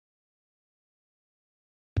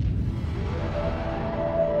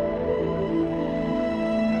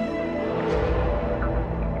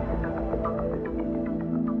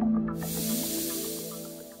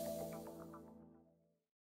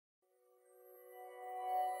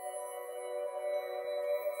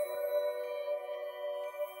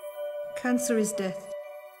Cancer is death,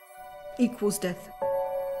 equals death.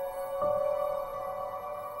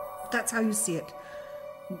 That's how you see it.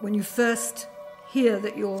 When you first hear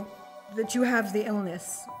that you have the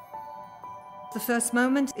illness, the first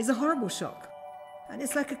moment is a horrible shock. And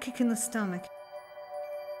it's like a kick in the stomach.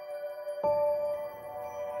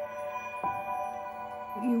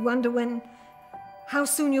 You wonder how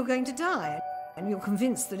soon you're going to die. And you're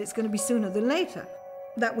convinced that it's going to be sooner than later.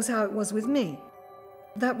 That was how it was with me.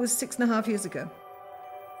 That was 6.5 years ago.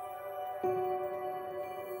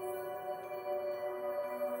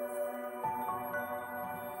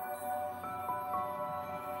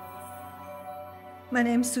 My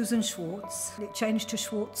name's Susan Schwartz. It changed to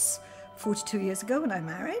Schwartz 42 years ago when I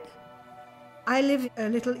married. I live a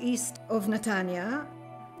little east of Netanya,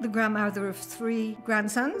 the grandmother of 3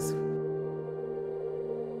 grandsons.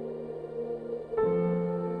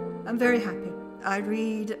 I'm very happy. I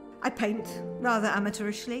read, I paint rather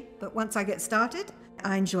amateurishly, but once I get started,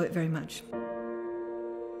 I enjoy it very much.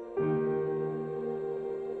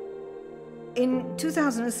 In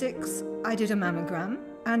 2006, I did a mammogram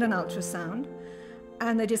and an ultrasound,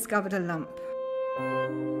 and they discovered a lump.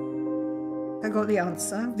 I got the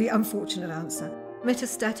answer, the unfortunate answer,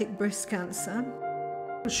 metastatic breast cancer.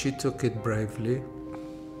 She took it bravely,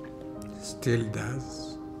 still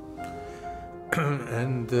does.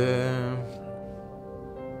 And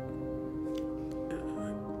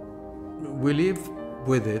we live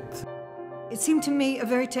with it. It seemed to me a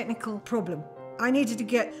very technical problem. I needed to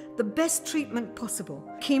get the best treatment possible.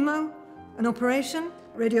 Chemo, an operation,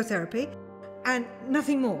 radiotherapy, and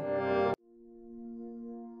nothing more.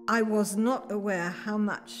 I was not aware how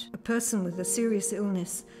much a person with a serious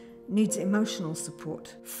illness needs emotional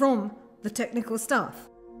support from the technical staff.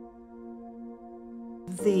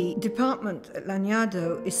 The department at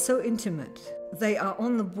Laniado is so intimate. They are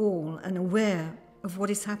on the ball and aware of what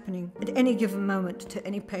is happening at any given moment to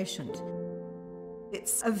any patient.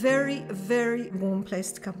 It's a very, very warm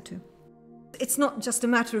place to come to. It's not just a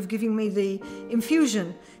matter of giving me the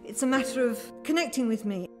infusion, it's a matter of connecting with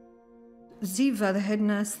me. Ziva, the head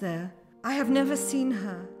nurse there, I have never seen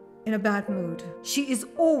her in a bad mood. She is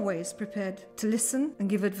always prepared to listen and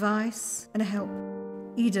give advice and help.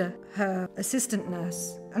 Ida, her assistant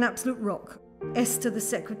nurse, an absolute rock. Esther, the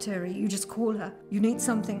secretary, you just call her. You need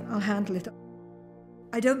something, I'll handle it.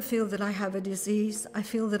 I don't feel that I have a disease. I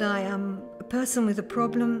feel that I am a person with a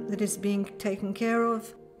problem that is being taken care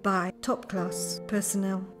of by top-class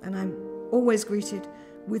personnel, and I'm always greeted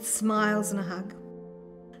with smiles and a hug.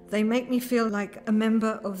 They make me feel like a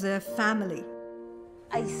member of their family.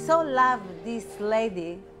 I so love this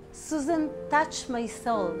lady. Susan touched my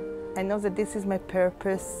soul. I know that this is my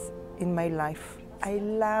purpose in my life. I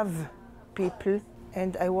love people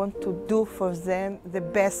and I want to do for them the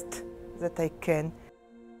best that I can.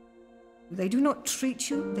 They do not treat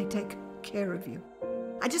you, they take care of you.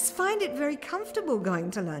 I just find it very comfortable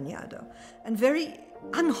going to Laniado and very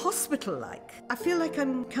unhospital-like. I feel like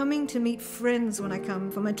I'm coming to meet friends when I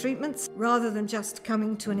come for my treatments rather than just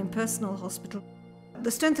coming to an impersonal hospital.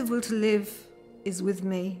 The strength of will to live is with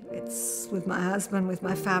me. It's with my husband, with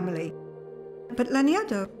my family. But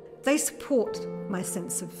Laniado, they support my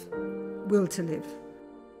sense of will to live.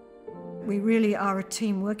 We really are a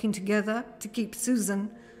team working together to keep Susan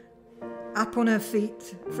up on her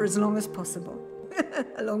feet for as long as possible.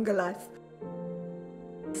 A longer life.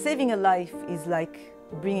 Saving a life is like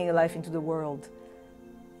bringing a life into the world.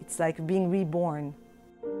 It's like being reborn.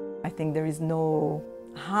 I think there is no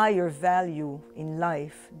higher value in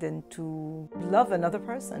life than to love another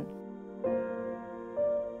person.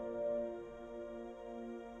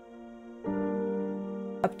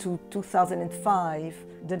 Up to 2005,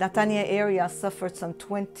 the Netanya area suffered some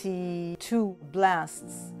 22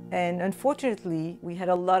 blasts. And unfortunately, we had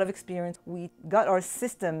a lot of experience. We got our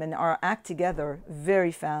system and our act together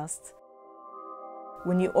very fast.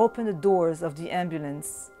 When you open the doors of the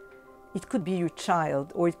ambulance, it could be your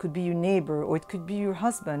child, or it could be your neighbor, or it could be your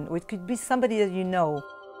husband, or it could be somebody that you know.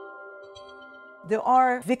 There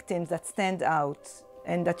are victims that stand out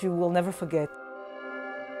and that you will never forget.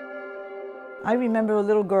 I remember a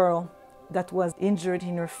little girl that was injured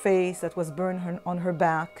in her face, that was burned on her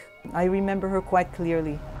back. I remember her quite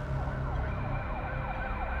clearly.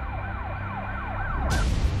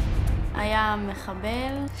 היה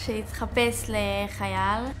מחבל שהתחפש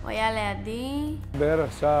לחייל, הוא היה לידי.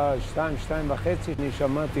 בערך שעה 2:30 אני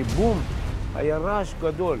שמעתי בום, היה רעש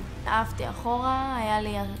גדול. עפתי אחורה, היה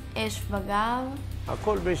לי אש בגב.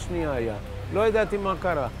 הכל בשנייה היה, לא ידעתי מה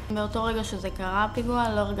קרה. באותו רגע שזה קרה פיגוע,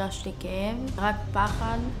 לא הרגשתי כאב, רק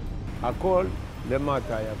פחד. הכל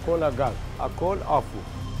למטה היה, כל הגב, הכל עפו.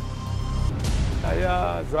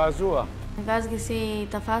 היה זעזוע. ואז גיסי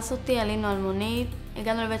תפס אותי, עלינו על מונית,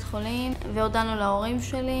 הגענו לבית חולים והודענו להורים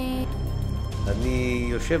שלי. אני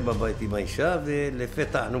יושב בבית עם האישה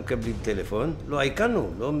ולפתע אנחנו מקבלים טלפון. לא עיקנו,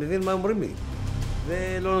 לא מבין מה אומרים לי.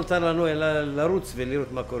 ולא נותר לנו אלא לרוץ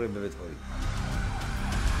ולראות מה קורה בבית חולים.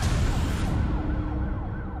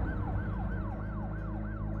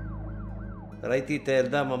 ראיתי את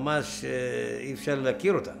הילדה ממש, אי אפשר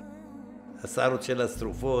להכיר אותה. השערות שלה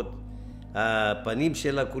שרופות, הפנים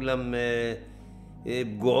שלה כולם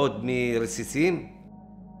פגועות מרסיסים.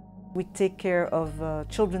 We take care of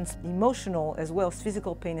children's emotional as well as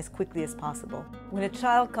physical pain as quickly as possible. When a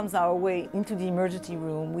child comes our way into the emergency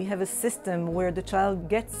room, we have a system where the child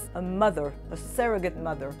gets a mother, a surrogate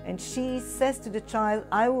mother, and she says to the child,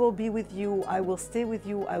 I will be with you, I will stay with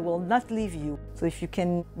you, I will not leave you. So if you can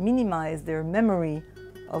minimize their memory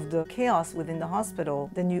of the chaos within the hospital,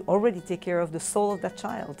 then you already take care of the soul of that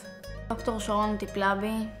child. דוקטור שרון טיפלה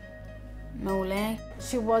בי. מעולה.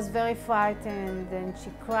 She was very frightened and she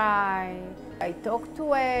cried. I talked to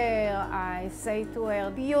her, I say to her,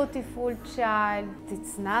 beautiful child,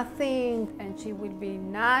 it's nothing, and she will be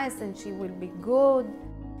nice and she will be good.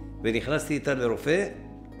 ונכנסתי איתה לרופא,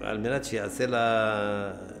 על מנת שיעשה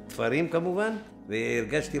לה תפרים כמובן,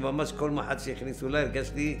 והרגשתי ממש כל מחט שהכניסו לה,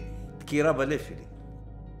 הרגשתי דקירה בלב שלי.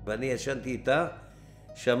 ואני ישנתי איתה,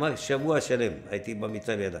 שבוע שלם הייתי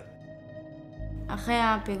במיטה לידה. אחרי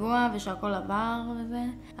הפיגוע ושהכל עבר וזה,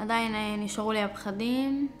 עדיין נשארו לי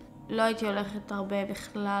הפחדים. לא הייתי הולכת הרבה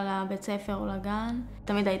בכלל לבית ספר או לגן.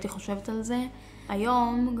 תמיד הייתי חושבת על זה.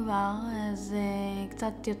 היום כבר זה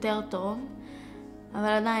קצת יותר טוב, אבל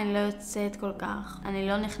עדיין לא יוצאת כל כך. אני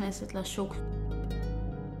לא נכנסת לשוק.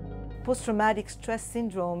 Post-traumatic stress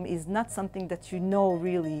syndrome is not something that you know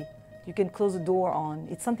really, you can close the door on.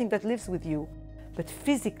 It's something that lives with you. But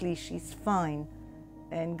physically she's fine.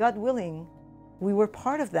 And God willing, we were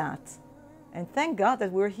part of that, and thank God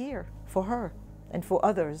that we're here for her and for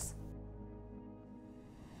others.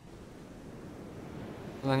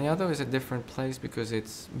 Laniado is a different place because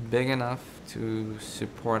it's big enough to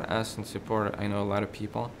support us and support, I know, a lot of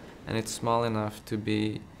people, and it's small enough to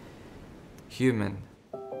be human.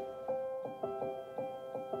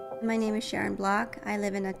 My name is Sharon Block. I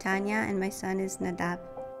live in Netanya, and my son is Nadav.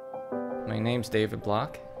 My name's David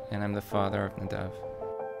Block, and I'm the father of Nadav.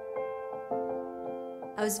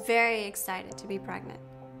 I was very excited to be pregnant.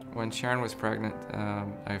 When Sharon was pregnant,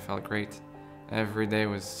 I felt great. Every day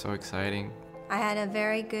was so exciting. I had a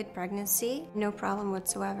very good pregnancy, no problem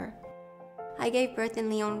whatsoever. I gave birth in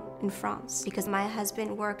Lyon in France because my husband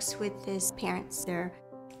works with his parents there,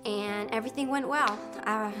 and everything went well.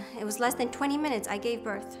 It was less than 20 minutes I gave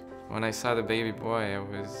birth. When I saw the baby boy, I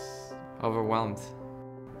was overwhelmed.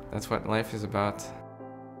 That's what life is about.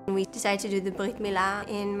 We decided to do the Brit Milah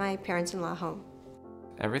in my parents-in-law home.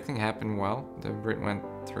 Everything happened well. The Brit went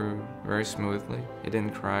through very smoothly. He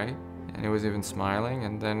didn't cry, and he was even smiling.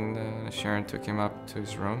 And then Sharon took him up to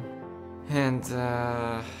his room. And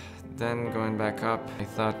then going back up, I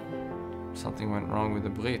thought something went wrong with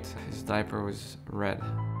the Brit. His diaper was red.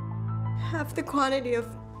 Half the quantity of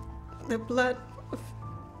the blood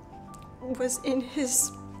was in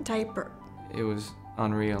his diaper. It was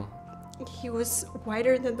unreal. He was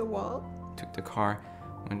whiter than the wall. Took the car,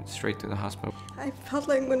 went straight to the hospital. I felt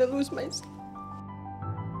like I'm gonna lose my son.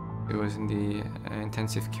 It was in the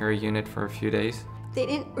intensive care unit for a few days. They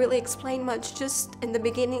didn't really explain much. Just in the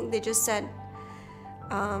beginning, they just said,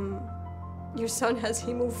 your son has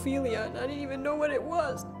hemophilia, and I didn't even know what it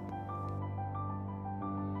was.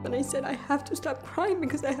 And I said, I have to stop crying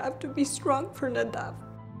because I have to be strong for Nadav.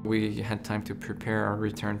 We had time to prepare our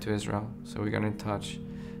return to Israel, so we got in touch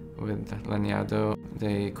with Laniado.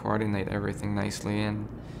 They coordinate everything nicely, and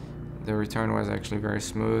the return was actually very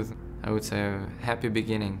smooth. I would say a happy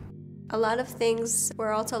beginning. A lot of things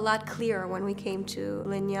were also a lot clearer when we came to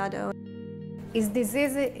Laniado. His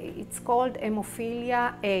disease, it's called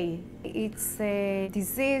hemophilia A. It's a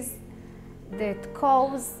disease that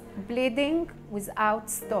causes bleeding without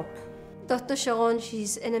stop. Dr. Sharon,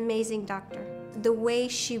 she's an amazing doctor. The way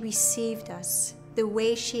she received us, the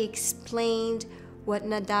way she explained what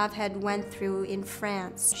Nadav had went through in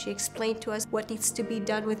France. She explained to us what needs to be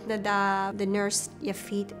done with Nadav. The nurse,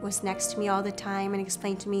 Yafit, was next to me all the time and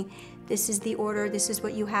explained to me, this is the order, this is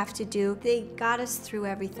what you have to do. They got us through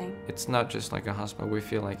everything. It's not just like a hospital. We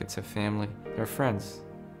feel like it's a family. They're friends,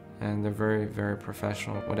 and they're very, very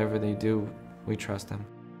professional. Whatever they do, we trust them.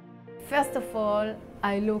 First of all,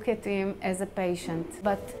 I look at him as a patient,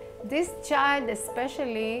 but this child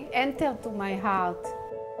especially entered to my heart.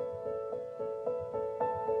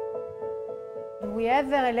 we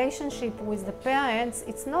have a relationship with the parents,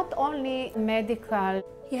 it's not only medical.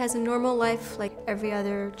 He has a normal life like every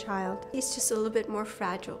other child. He's just a little bit more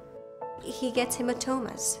fragile. He gets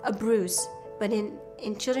hematomas, a bruise, but in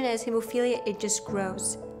children that has hemophilia, it just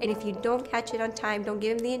grows. And if you don't catch it on time, don't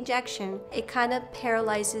give him the injection, it kind of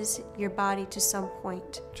paralyzes your body to some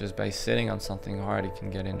point. Just by sitting on something hard, he can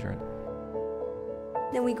get injured.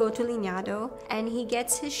 Then we go to Laniado, and he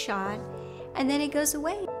gets his shot, and then it goes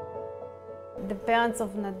away. The parents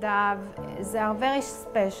of Nadav, they are very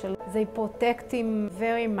special. They protect him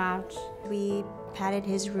very much. We padded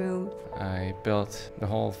his room. I built the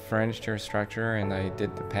whole furniture structure and I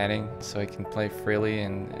did the padding so he can play freely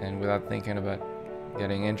and without thinking about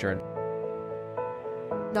getting injured.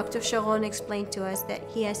 Dr. Sharon explained to us that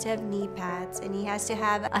he has to have knee pads and he has to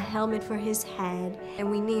have a helmet for his head,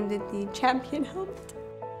 and we named it the champion helmet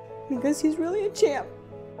because he's really a champ.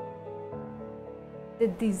 The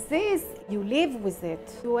disease, you live with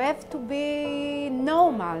it. You have to be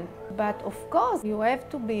normal, but of course you have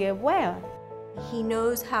to be aware. He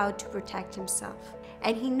knows how to protect himself,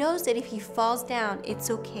 and he knows that if he falls down, it's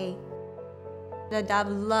okay. Nadav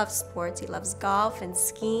loves sports. He loves golf and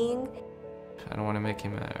skiing. I don't want to make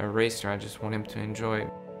him a racer, I just want him to enjoy.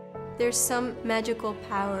 There's some magical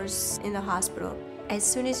powers in the hospital. As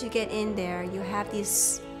soon as you get in there, you have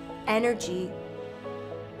this energy.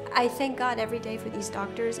 I thank God every day for these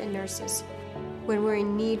doctors and nurses. When we're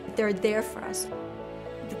in need, they're there for us.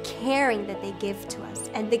 The caring that they give to us,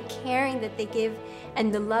 and the caring that they give,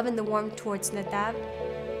 and the love and the warmth towards Nadav,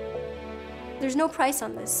 there's no price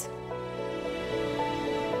on this.